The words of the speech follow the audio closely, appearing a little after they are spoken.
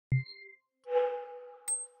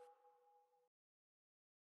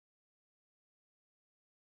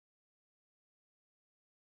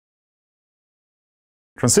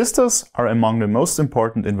Transistors are among the most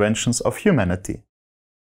important inventions of humanity.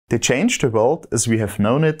 They changed the world as we have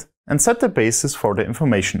known it and set the basis for the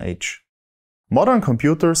information age. Modern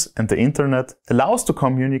computers and the internet allow us to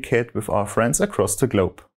communicate with our friends across the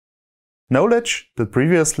globe. Knowledge that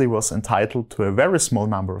previously was entitled to a very small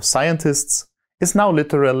number of scientists is now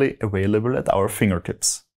literally available at our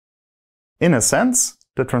fingertips. In a sense,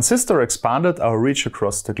 the transistor expanded our reach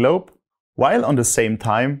across the globe, while on the same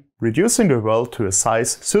time reducing the world to a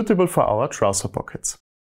size suitable for our trouser pockets.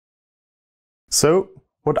 So,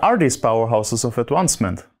 what are these powerhouses of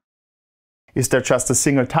advancement? Is there just a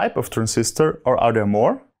single type of transistor, or are there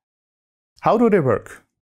more? How do they work?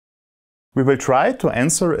 We will try to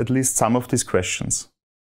answer at least some of these questions.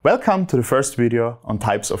 Welcome to the first video on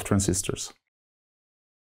types of transistors.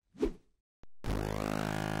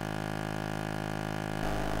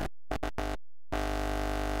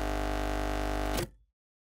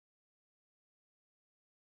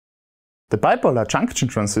 The bipolar junction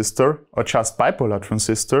transistor, or just bipolar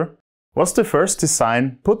transistor, was the first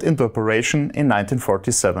design put into operation in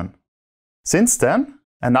 1947. Since then,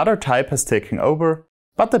 another type has taken over,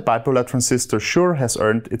 but the bipolar transistor sure has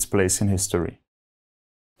earned its place in history.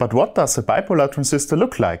 But what does a bipolar transistor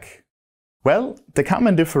look like? Well, they come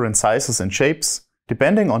in different sizes and shapes,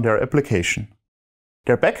 depending on their application.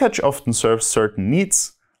 Their package often serves certain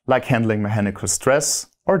needs, like handling mechanical stress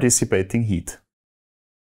or dissipating heat.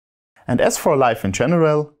 And as for life in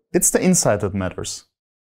general, it's the inside that matters.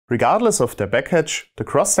 Regardless of their package, the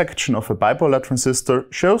cross-section of a bipolar transistor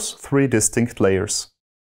shows 3 distinct layers.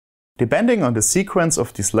 Depending on the sequence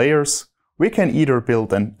of these layers, we can either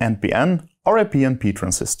build an NPN or a PNP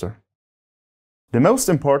transistor. The most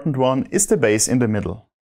important one is the base in the middle.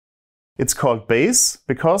 It's called base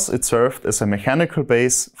because it served as a mechanical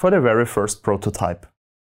base for the very first prototype.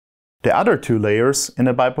 The other 2 layers in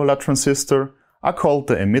a bipolar transistor are called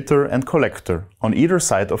the emitter and collector on either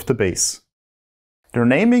side of the base. Their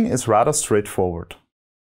naming is rather straightforward.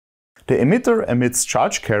 The emitter emits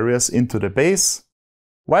charge carriers into the base,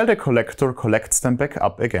 while the collector collects them back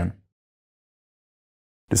up again.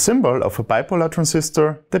 The symbol of a bipolar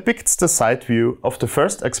transistor depicts the side view of the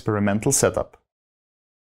first experimental setup.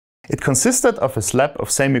 It consisted of a slab of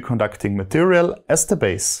semiconducting material as the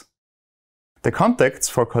base. The contacts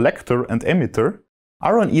for collector and emitter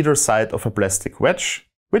are on either side of a plastic wedge,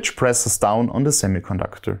 which presses down on the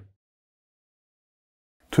semiconductor.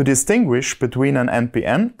 To distinguish between an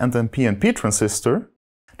NPN and an PNP transistor,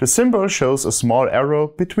 the symbol shows a small arrow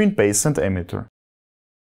between base and emitter.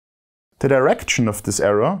 The direction of this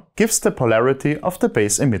arrow gives the polarity of the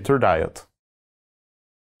base emitter diode.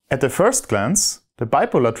 At the first glance, the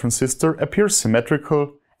bipolar transistor appears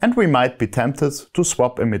symmetrical and we might be tempted to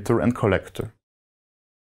swap emitter and collector.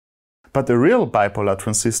 But a real bipolar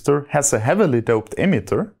transistor has a heavily doped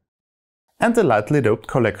emitter and a lightly doped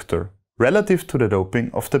collector, relative to the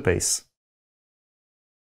doping of the base.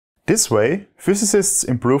 This way, physicists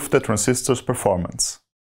improve the transistor's performance.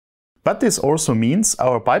 But this also means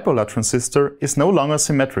our bipolar transistor is no longer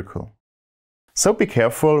symmetrical. So be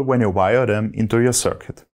careful when you wire them into your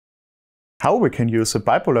circuit. How we can use a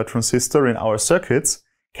bipolar transistor in our circuits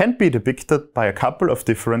can be depicted by a couple of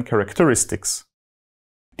different characteristics.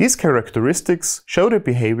 These characteristics show the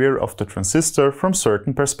behavior of the transistor from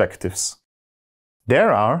certain perspectives.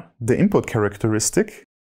 There are the input characteristic,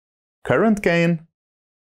 current gain,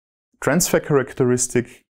 transfer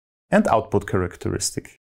characteristic, and output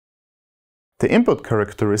characteristic. The input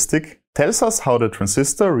characteristic tells us how the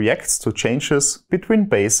transistor reacts to changes between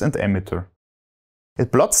base and emitter.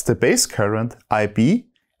 It plots the base current IB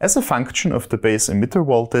as a function of the base emitter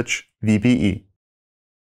voltage VBE.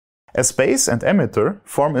 As base and emitter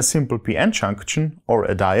form a simple PN junction or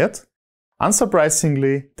a diode,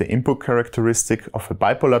 unsurprisingly, the input characteristic of a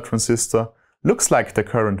bipolar transistor looks like the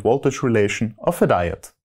current-voltage relation of a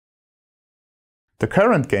diode. The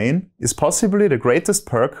current gain is possibly the greatest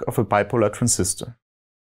perk of a bipolar transistor.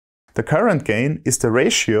 The current gain is the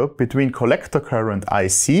ratio between collector current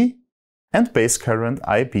IC and base current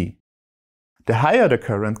IB. The higher the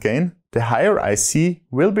current gain, the higher IC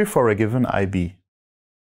will be for a given IB.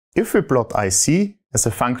 If we plot IC as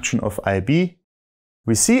a function of IB,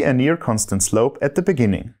 we see a near constant slope at the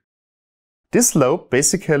beginning. This slope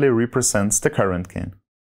basically represents the current gain.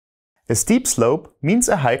 A steep slope means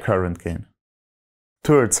a high current gain.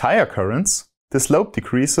 Towards higher currents, the slope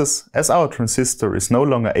decreases as our transistor is no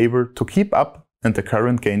longer able to keep up and the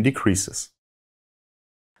current gain decreases.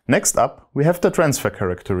 Next up, we have the transfer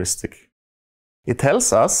characteristic. It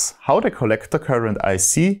tells us how the collector current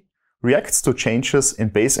IC reacts to changes in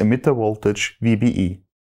base emitter voltage VBE.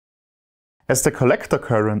 As the collector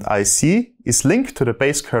current IC is linked to the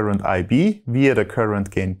base current IB via the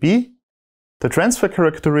current gain B, the transfer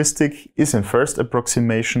characteristic is in first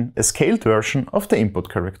approximation a scaled version of the input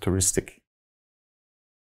characteristic.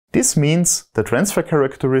 This means the transfer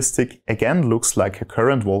characteristic again looks like a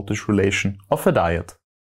current-voltage relation of a diode.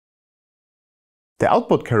 The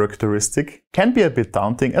output characteristic can be a bit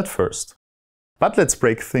daunting at first, but let's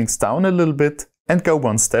break things down a little bit and go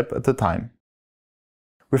one step at a time.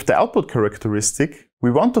 With the output characteristic, we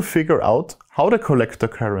want to figure out how the collector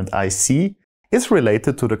current IC is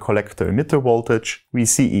related to the collector emitter voltage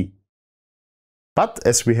VCE. But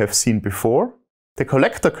as we have seen before, the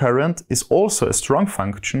collector current is also a strong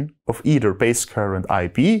function of either base current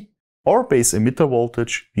IB or base emitter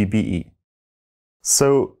voltage VBE.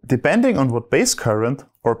 So, depending on what base current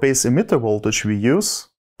or base emitter voltage we use,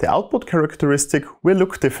 the output characteristic will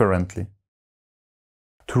look differently.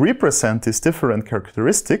 To represent these different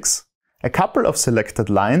characteristics, a couple of selected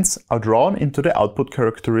lines are drawn into the output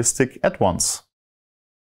characteristic at once.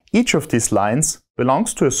 Each of these lines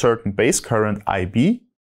belongs to a certain base current IB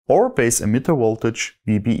or base emitter voltage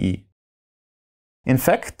VBE. In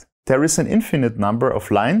fact, there is an infinite number of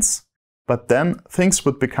lines, but then things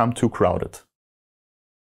would become too crowded.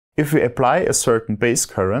 If we apply a certain base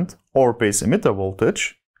current or base emitter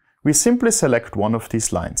voltage, we simply select one of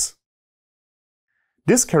these lines.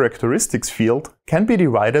 This characteristics field can be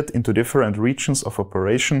divided into different regions of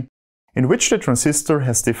operation in which the transistor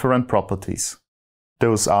has different properties.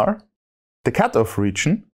 Those are the cutoff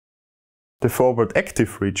region, the forward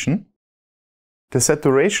active region, the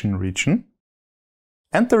saturation region,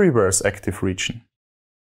 and the reverse active region.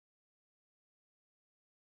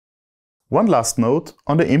 One last note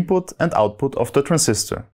on the input and output of the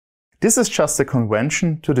transistor. This is just a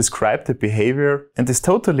convention to describe the behavior and is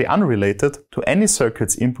totally unrelated to any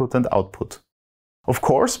circuit's input and output. Of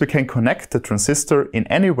course, we can connect the transistor in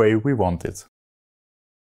any way we want it.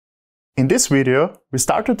 In this video, we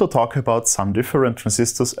started to talk about some different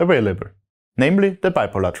transistors available, namely the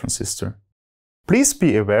bipolar transistor. Please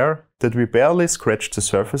be aware that we barely scratched the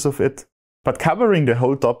surface of it, but covering the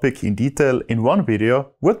whole topic in detail in one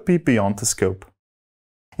video would be beyond the scope.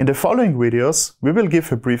 In the following videos, we will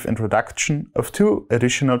give a brief introduction of two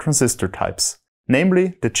additional transistor types,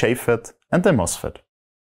 namely the JFET and the MOSFET.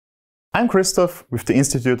 I'm Christoph with the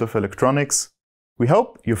Institute of Electronics. We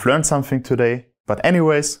hope you've learned something today, but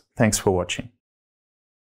anyways, thanks for watching.